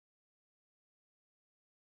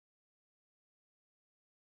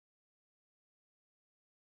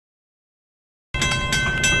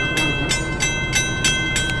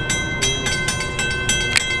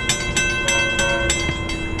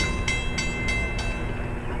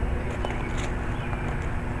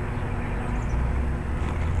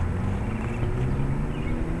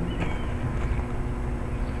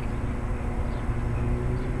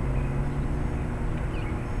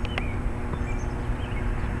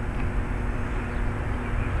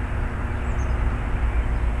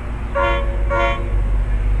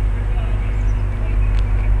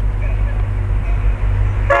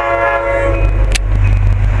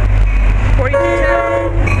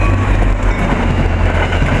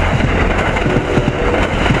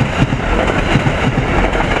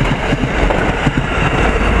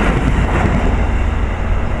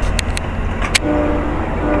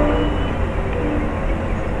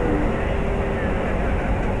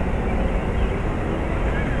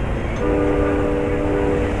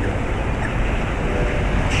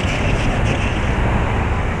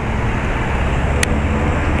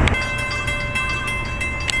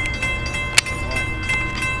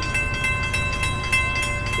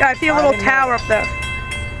Yeah, I see a little tower up there.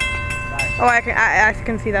 Oh, I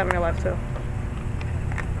can see that in real life too.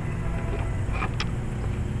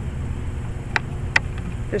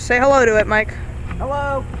 Just say hello to it, Mike.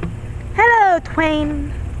 Hello. Hello,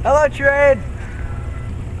 Twain. Hello, Trade.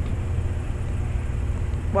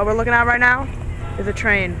 What we're looking at right now is a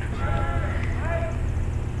train.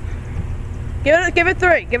 Give it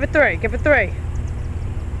 3. Give it 3. Give it 3.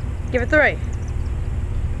 Give it 3.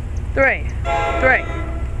 3. 3.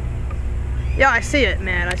 Yeah, I see it,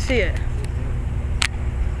 man. I see it.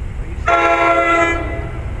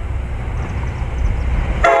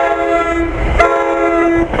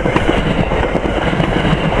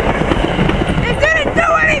 It didn't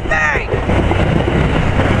do anything!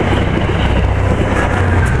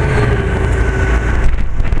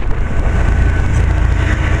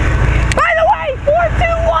 By the way,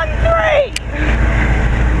 4213!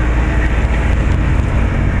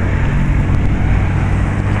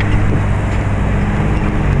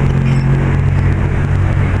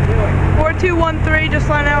 4213, just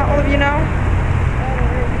letting out all of you know.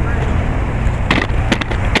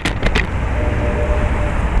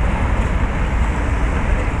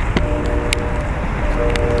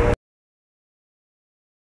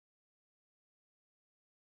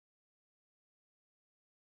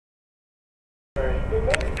 The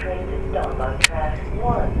next train to stop on track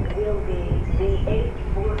 1 will be the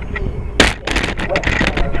 814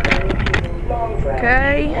 westbound train to Long Branch.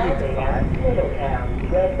 Okay.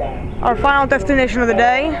 Our final destination of the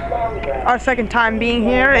day, our second time being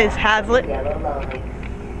here, is Hazlet.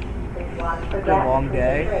 Good long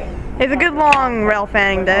day. It's a good long rail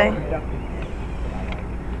fanning day.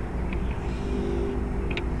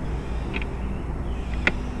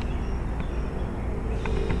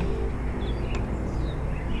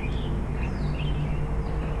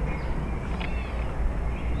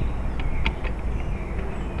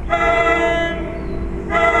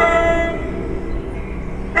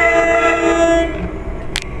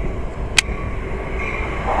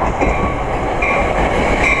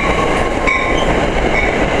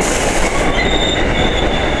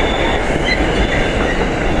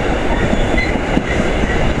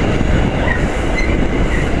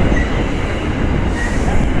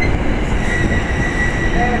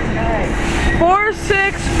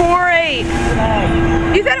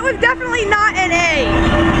 You said it was definitely not an A.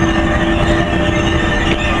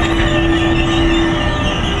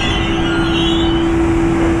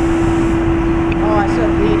 Oh, I said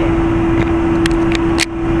reading.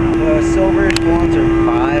 The silverish ones are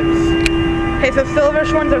 5s. Okay, so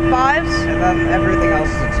silverish ones are 5s? And then everything else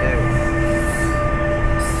is a 2.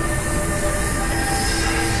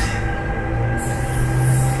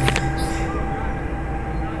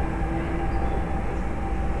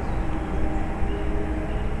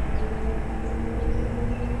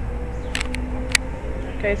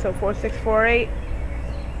 Okay, so 4648,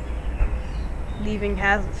 leaving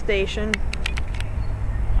Hazlet Station.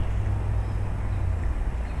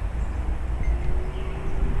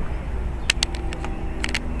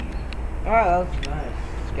 Alright, that's nice.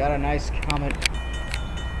 It's got a nice comet.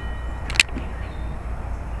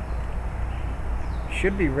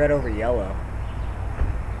 Should be red over yellow.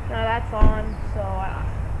 No, that's on, so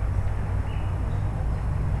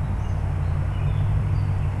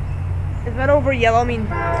is red over yellow mean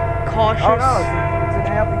cautious? Oh no, it's an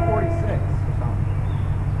ALP 46 or something.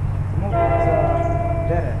 It's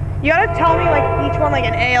deadhead. You gotta tell me like each one like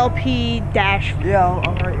an ALP dash Yeah,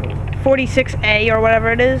 I'll write you. 46A or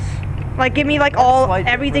whatever it is. Like give me like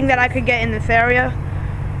everything that I could get in this area.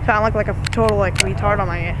 So I don't look like a total like retard on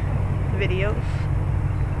my videos.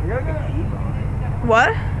 You're gonna get Jeep on it.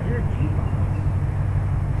 What? You're a Jeep on it.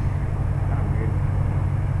 Kinda weird.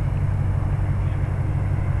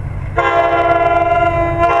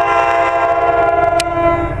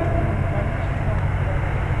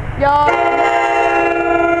 Y'all,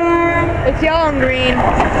 it's yellow and green.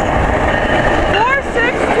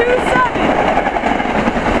 4627.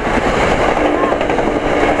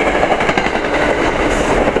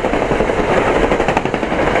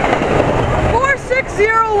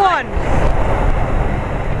 4601.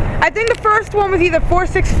 I think the first one was either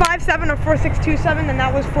 4657 or 4627, and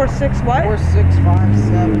that was 46 what?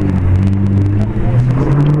 4657.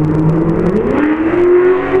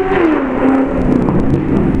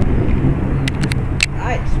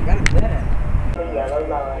 Nice, we got a deadhead. The yellow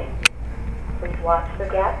line. Please watch the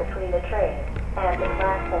gap between the train and the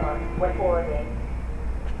platform when boarding.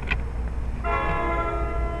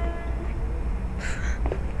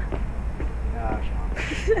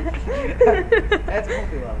 That's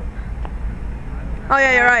multi-level. Oh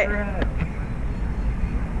yeah, you're right.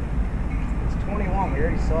 It's 21. We We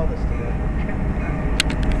already saw this today.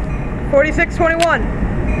 4621.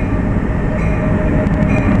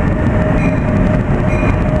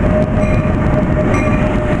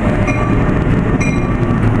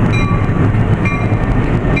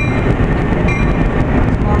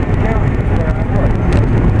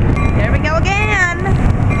 There we go again.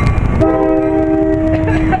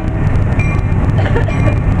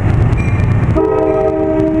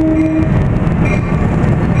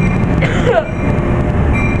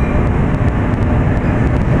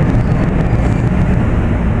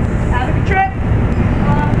 Have a good trip.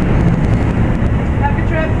 Have a good trip. Have a good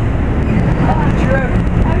trip.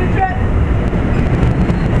 Have a good trip.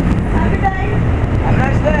 Have a good day. Have a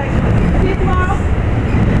nice day. See you tomorrow.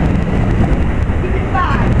 Give me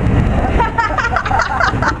 5.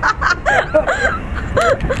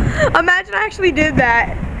 Imagine I actually did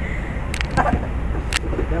that.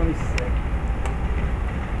 That was sick.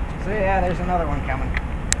 So yeah, there's another one coming.